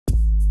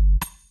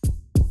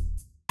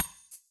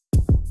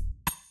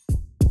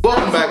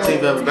Welcome back, Team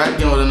Pepper. Back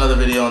again with another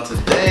video. And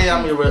today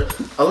I'm here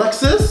with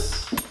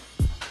Alexis.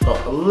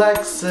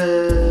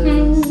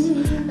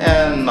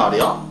 And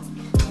Nadia.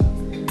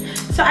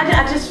 So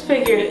I just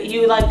figured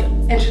you like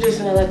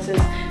introducing Alexis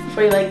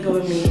before you like go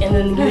with me, and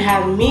then you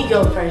have me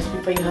go first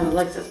before you have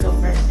Alexis go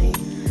first.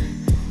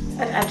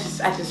 I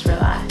just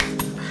realized.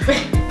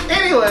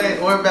 Anyway,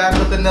 we're back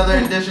with another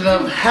edition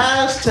of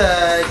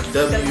hashtag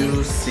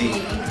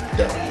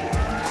WCW.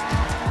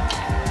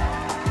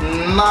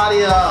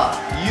 Nadia,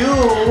 you.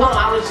 Oh,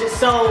 I was just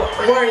so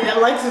worried that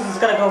Alexis was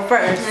gonna go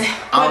first.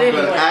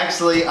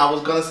 I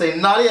was gonna say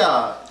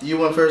Nadia. You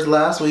went first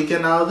last week,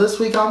 and now this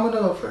week I'm gonna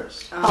go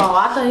first. Oh,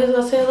 I thought he was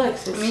gonna say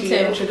Alexis. Me too.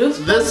 Introduce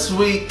this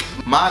week,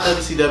 my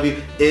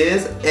WCW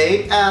is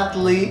a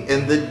athlete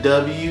in the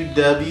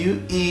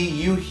WWE.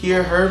 You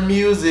hear her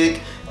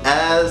music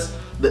as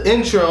the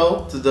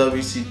intro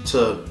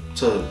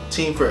to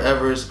Team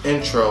Forever's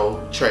intro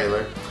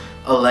trailer,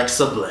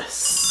 Alexa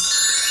Bliss.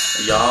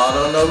 Y'all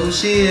don't know who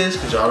she is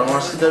because y'all don't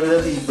watch the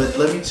WWE, but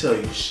let me tell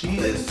you, she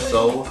is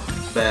so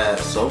bad,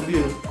 so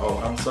beautiful. Oh,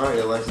 I'm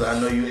sorry, Alexa, I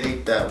know you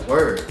hate that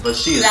word, but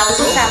she is so bad. That was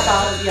the tap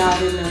out if y'all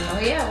didn't know. Oh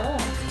yeah, well.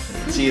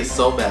 She is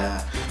so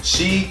bad.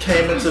 She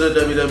came into the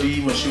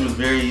WWE when she was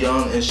very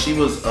young, and she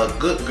was a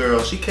good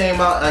girl. She came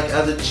out like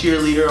as a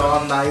cheerleader,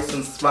 all nice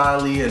and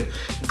smiley and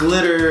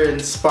glitter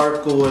and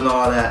sparkle and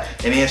all that,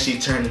 and then she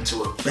turned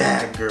into a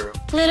bad girl.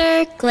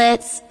 Glitter,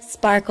 glitz,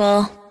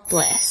 sparkle,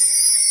 bliss.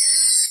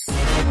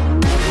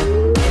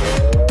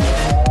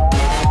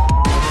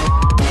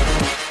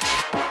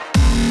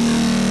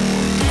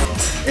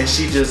 And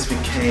she just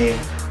became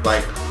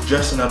like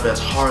dressing up as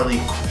Harley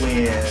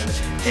Quinn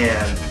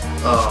and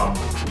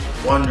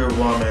Wonder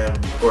Woman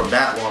or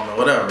Batwoman,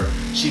 whatever.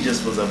 She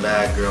just was a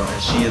bad girl,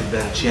 and she has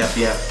been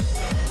champion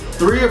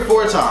 3 or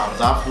 4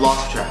 times. I've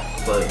lost track,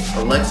 but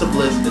Alexa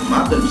Bliss is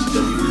my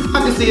WCW.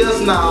 I can see us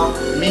now,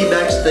 me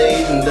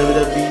backstage in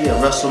WWE at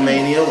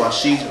WrestleMania while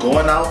she's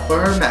going out for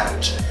her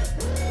match.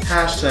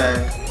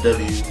 Hashtag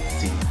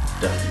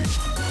WCW.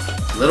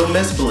 Little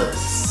Miss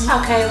Bliss.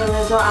 Okay,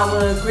 Lorenzo, I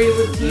would agree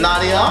with you.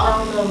 Nadia?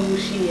 I don't know who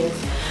she is.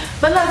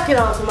 But let's get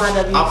on to my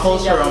WCW. I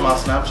post her on my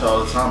Snapchat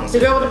all the time. The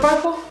girl with the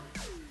purple?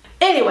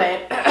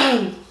 Anyway,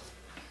 I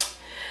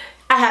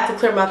have to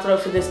clear my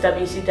throat for this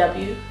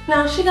WCW.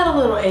 Now, she got a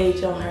little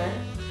age on her,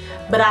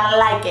 but I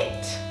like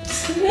it.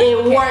 It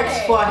works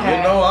for her.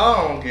 You know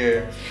I don't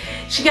care.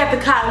 She got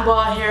the cotton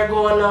ball hair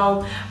going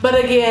on, but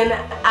again,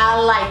 I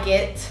like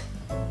it.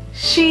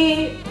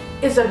 She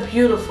is a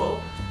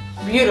beautiful,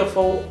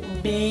 beautiful,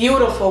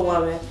 beautiful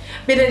woman.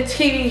 Been in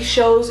TV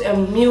shows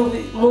and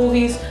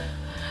movies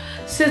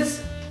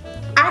since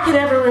I can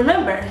ever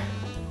remember.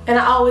 And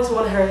I always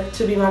wanted her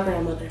to be my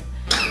grandmother.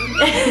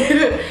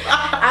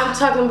 I'm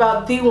talking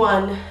about the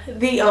one,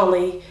 the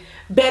only,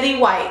 Betty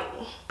White.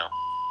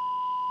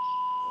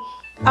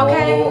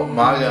 Okay? Oh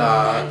my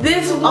God.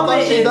 This woman I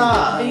thought she is...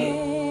 died.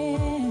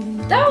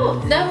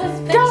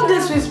 Don't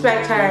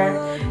disrespect her.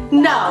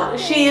 No,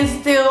 she is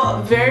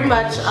still very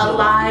much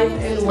alive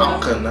and well. I'm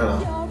cutting that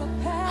up.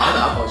 I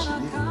thought she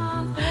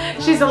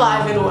did. She's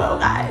alive and well,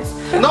 guys.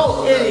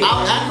 No, I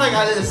act like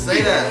I didn't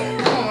say that.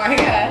 Oh my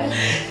God.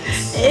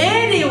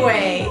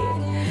 Anyway,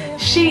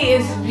 she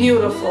is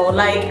beautiful.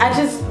 Like, I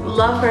just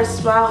love her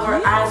smile,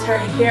 her eyes, her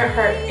hair,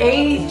 her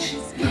age.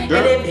 And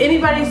if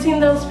anybody's seen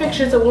those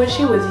pictures of when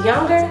she was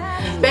younger,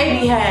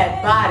 baby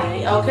had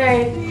body,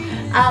 okay?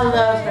 I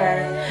love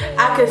her.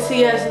 I could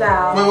see us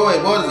now.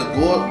 Wait, what is it?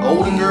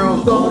 Golden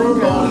Girls? Golden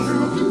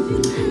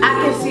Girls. I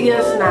can see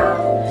us now,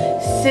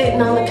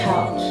 sitting on the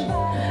couch,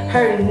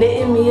 her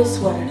knitting me a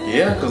sweater.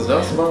 Yeah, because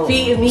that's about...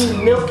 Feeding me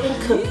milk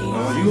and cookies.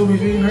 Oh, you gonna be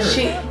feeding her.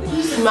 She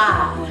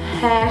smile.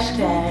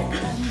 Hashtag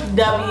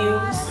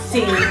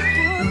WCW.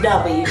 I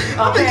think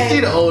Okay?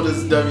 she's the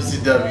oldest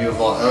WCW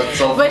of all.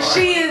 So But far.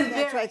 she is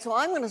That's right, so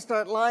I'm going to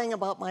start lying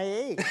about my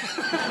age.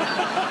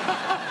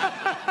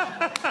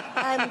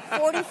 I'm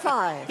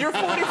 45. You're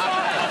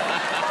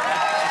 45.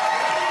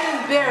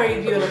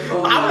 very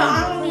beautiful.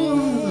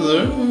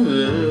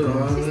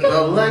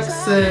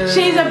 Alexis.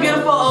 She's a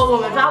beautiful old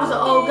woman. If I was an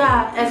old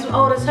guy as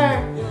old as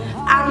her,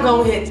 I'm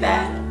gonna hit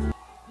that.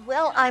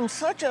 Well, I'm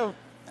such a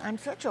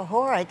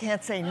whore, I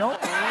can't say no.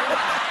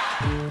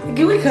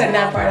 We cut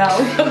that part out.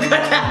 We gonna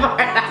cut that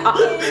part out.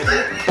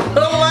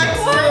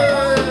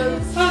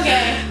 Alexis.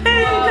 Okay. It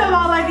didn't come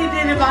out like it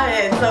did in my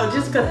head, so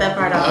just cut that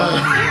part out.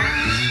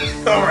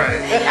 All right.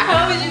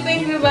 What was you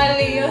thinking about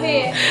it in your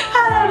head?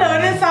 I don't know.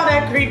 It didn't sound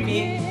that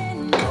creepy.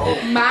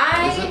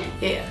 My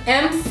Yeah.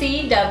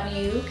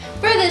 MCW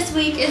for this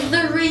week is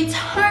the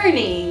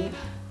returning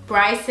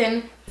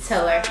Bryson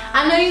Tiller.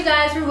 I know you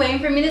guys were waiting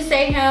for me to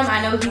say him.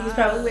 I know he was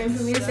probably waiting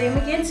for me to say him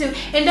again too.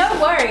 And don't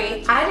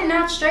worry, I did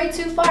not stray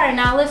too far.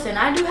 Now listen,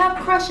 I do have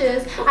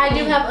crushes. I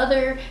do have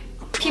other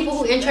people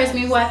who interest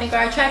me, who I think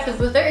are attractive,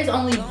 but there is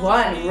only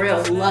one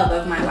real love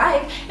of my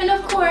life, and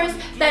of course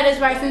that is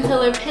Bryson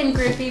Tiller, Penn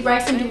Griffey,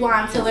 Bryson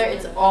Dewan Tiller.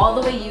 It's all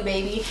the way you,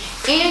 baby.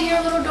 And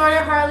your little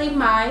daughter Harley,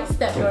 my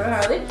stepdaughter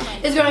Harley,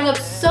 is growing up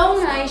so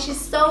nice.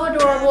 She's so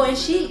adorable, and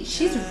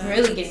she's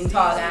really getting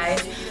tall,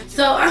 guys.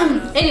 So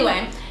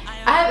anyway,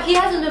 He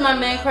hasn't been my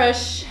man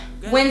crush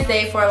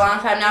Wednesday for a long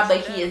time now,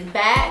 but he is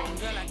back.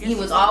 He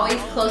was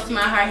always close to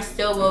my heart. He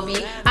still will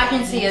be. I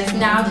can see us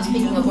now just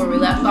picking up where we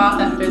left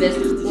off after this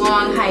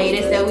long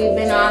hiatus that we've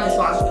been on, this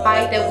long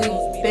fight that we've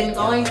been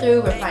going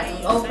through. We're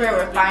finally over it.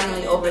 We're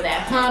finally over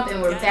that hump,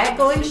 and we're back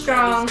going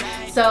strong.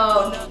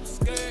 So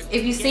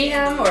if you see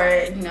him,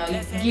 or you know,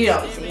 you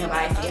don't see him,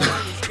 I see him.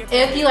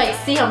 If you like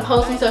see him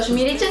posting social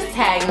media, just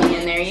tag me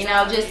in there. You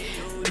know, just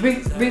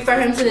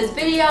refer him to this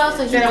video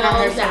so he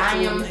knows that I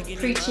am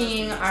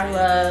preaching our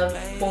love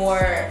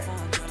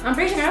I'm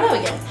preaching our love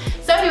again.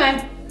 So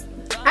anyway,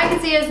 I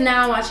can see us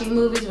now watching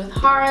movies with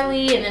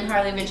Harley, and then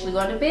Harley eventually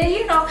going to bed,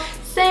 you know,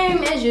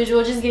 same as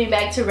usual, just getting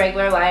back to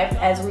regular life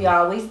as we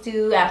always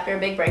do after a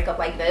big breakup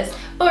like this.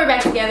 But we're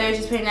back together,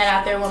 just putting that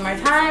out there one more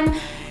time.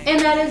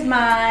 And that is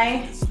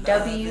my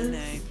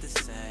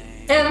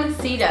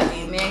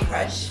WCW man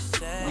crush.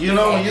 You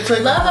know, when you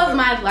take love of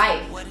my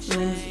life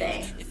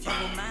Wednesday.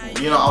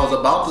 You know, I was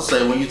about to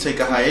say, when you take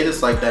a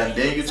hiatus like that and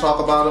then you talk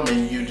about them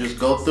and you just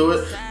go through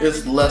it,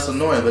 it's less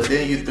annoying. But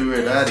then you threw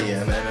it at you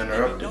and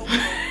interrupted.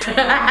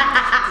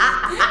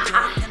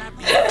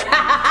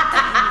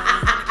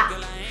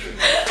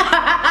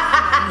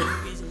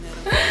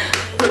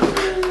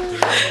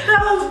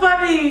 That was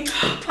funny.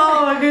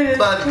 Oh my goodness.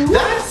 But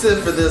that's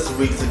it for this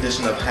week's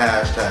edition of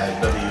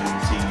hashtag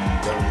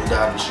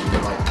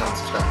WCW. Like, comment,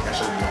 subscribe, and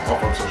show you all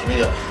over social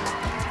media.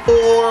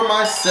 For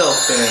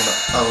myself and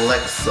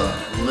Alexa,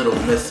 Little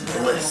Miss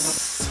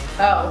Bliss.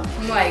 Oh,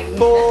 I'm like,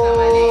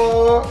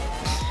 For...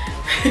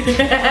 I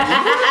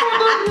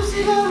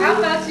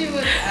thought you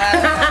was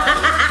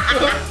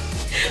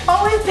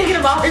always thinking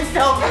about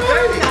herself.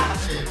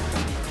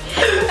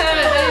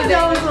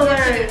 That was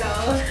hilarious.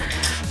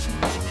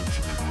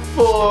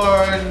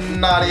 For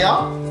Nadia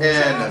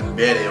and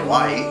Betty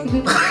White.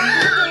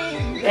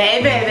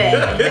 Hey, baby.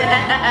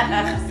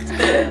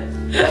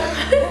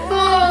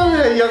 Oh,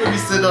 yeah, y'all gonna be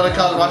sitting on the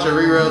couch watching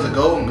reruns of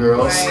Golden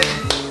Girls. Right.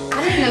 I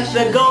didn't know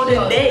the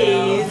golden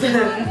days.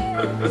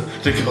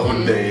 The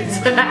golden days.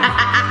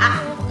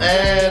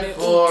 And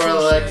for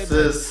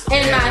Alexis.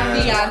 And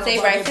my fiance,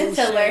 Bryson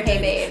Tiller. Hey,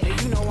 babe.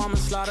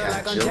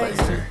 Catch you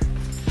later.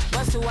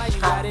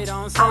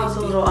 I was a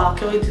little off.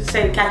 Can we just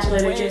say catch you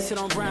later, again?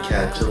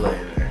 Catch you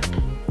later.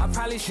 I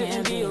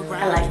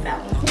like that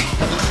one.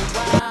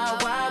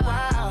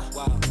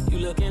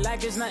 Looking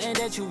like it's nothing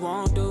that you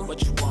won't do.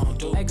 What you won't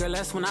do. Hey girl,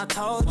 that's when I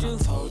told you.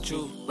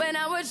 When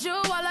I'm with you,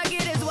 all I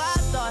get is wild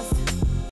thoughts.